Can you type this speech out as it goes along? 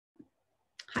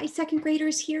Hi, second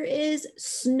graders. Here is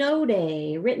Snow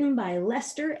Day, written by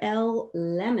Lester L.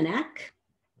 Laminack.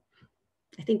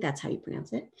 I think that's how you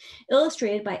pronounce it.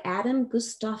 Illustrated by Adam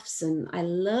Gustavson. I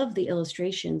love the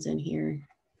illustrations in here.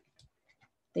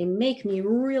 They make me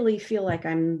really feel like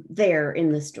I'm there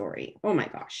in the story. Oh my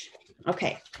gosh.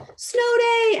 Okay, Snow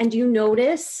Day. And do you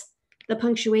notice the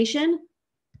punctuation?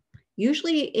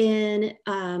 Usually in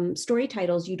story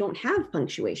titles, you don't have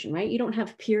punctuation, right? You don't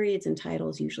have periods in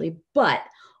titles usually, but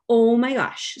oh my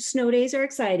gosh, snow days are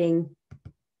exciting.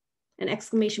 An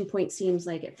exclamation point seems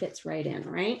like it fits right in,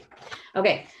 right?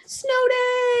 Okay, snow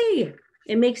day.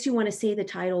 It makes you want to say the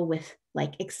title with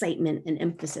like excitement and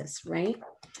emphasis, right?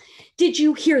 Did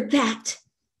you hear that?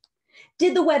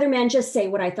 Did the weatherman just say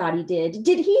what I thought he did?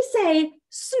 Did he say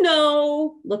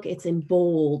snow? Look, it's in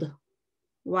bold.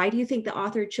 Why do you think the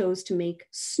author chose to make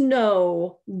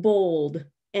snow bold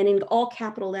and in all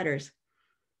capital letters?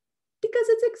 Because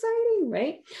it's exciting,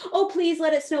 right? Oh, please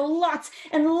let it snow, lots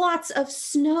and lots of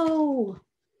snow.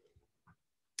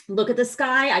 Look at the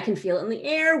sky. I can feel it in the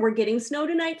air. We're getting snow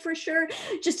tonight for sure.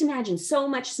 Just imagine so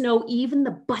much snow, even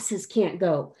the buses can't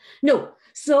go. No,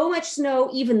 so much snow,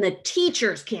 even the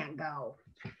teachers can't go.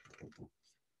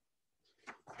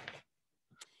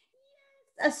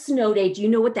 A snow day. Do you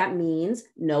know what that means?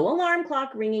 No alarm clock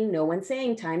ringing, no one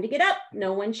saying time to get up,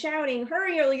 no one shouting,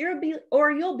 hurry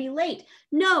or you'll be late.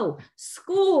 No,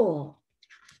 school.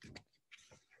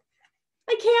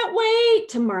 I can't wait.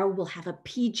 Tomorrow we'll have a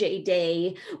PJ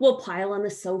day. We'll pile on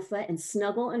the sofa and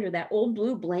snuggle under that old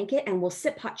blue blanket and we'll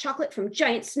sip hot chocolate from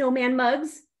giant snowman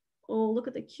mugs. Oh, look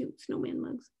at the cute snowman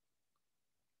mugs.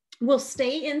 We'll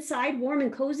stay inside warm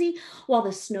and cozy while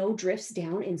the snow drifts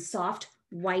down in soft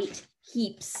white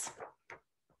heaps.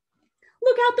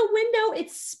 Look out the window,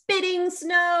 it's spitting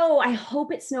snow. I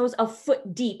hope it snows a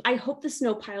foot deep. I hope the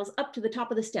snow piles up to the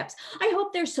top of the steps. I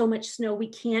hope there's so much snow we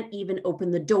can't even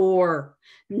open the door.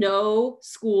 No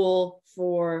school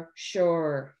for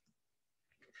sure.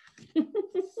 Do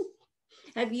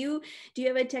you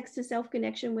have a text to self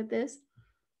connection with this?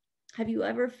 Have you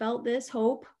ever felt this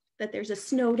hope that there's a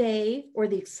snow day or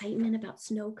the excitement about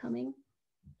snow coming?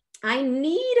 I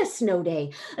need a snow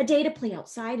day, a day to play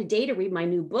outside, a day to read my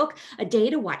new book, a day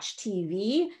to watch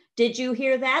TV. Did you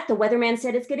hear that? The weatherman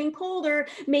said it's getting colder.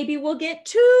 Maybe we'll get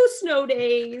 2 snow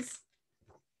days.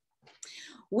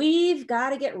 We've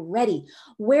got to get ready.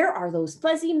 Where are those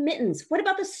fuzzy mittens? What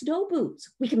about the snow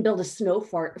boots? We can build a snow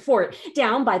fort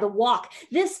down by the walk.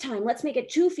 This time, let's make it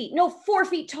 2 feet, no, 4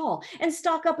 feet tall, and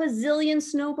stock up a zillion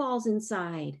snowballs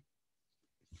inside.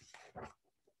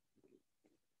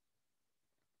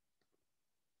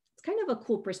 Kind of a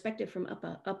cool perspective from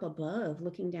up above,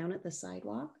 looking down at the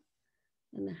sidewalk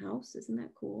and the house. Isn't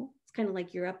that cool? It's kind of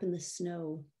like you're up in the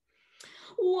snow.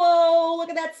 Whoa,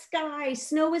 look at that sky.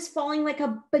 Snow is falling like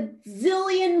a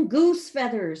bazillion goose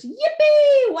feathers.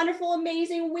 Yippee! Wonderful,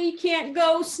 amazing. We can't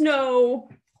go snow.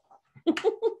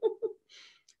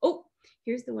 Oh,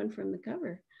 here's the one from the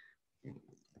cover.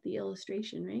 The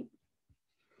illustration, right?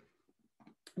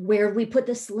 Where have we put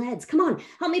the sleds? Come on,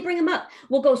 help me bring them up.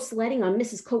 We'll go sledding on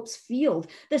Mrs. Cope's field.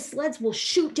 The sleds will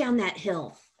shoot down that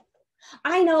hill.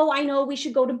 I know, we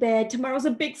should go to bed. Tomorrow's a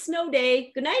big snow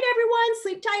day. Good night, everyone.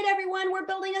 Sleep tight, everyone. We're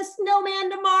building a snowman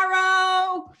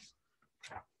tomorrow.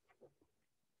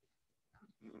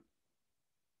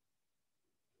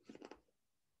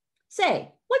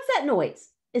 Say, what's that noise?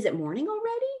 Is it morning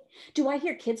already? Do I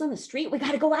hear kids on the street? We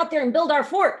got to go out there and build our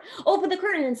fort. Open the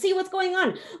curtain and see what's going on.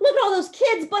 Look at all those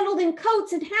kids bundled in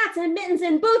coats and hats and mittens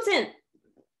and boots and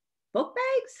book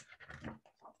bags.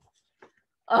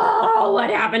 Oh, what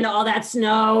happened to all that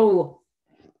snow?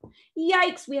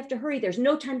 Yikes, we have to hurry. There's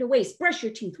no time to waste. Brush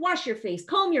your teeth, wash your face,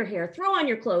 comb your hair, throw on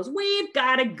your clothes. We've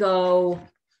got to go.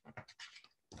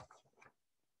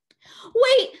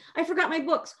 Wait, I forgot my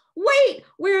books. Wait,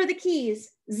 where are the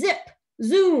keys? Zip.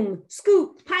 Zoom,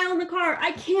 scoop, pile in the car.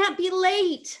 I can't be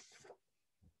late.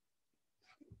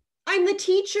 I'm the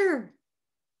teacher.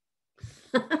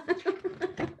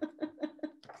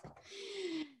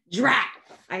 Drat,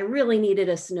 I really needed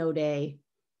a snow day.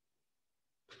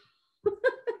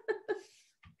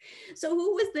 So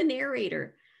who was the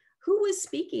narrator? Who was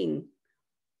speaking?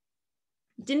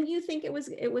 Didn't you think it was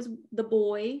the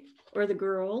boy or the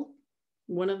girl?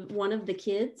 One of the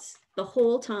kids the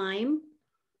whole time?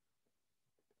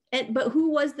 But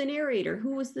who was the narrator?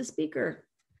 Who was the speaker?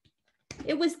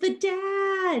 It was the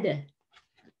dad,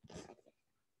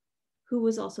 who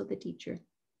was also the teacher.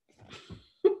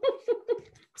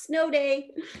 Snow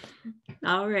day.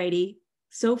 All righty.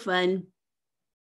 So fun.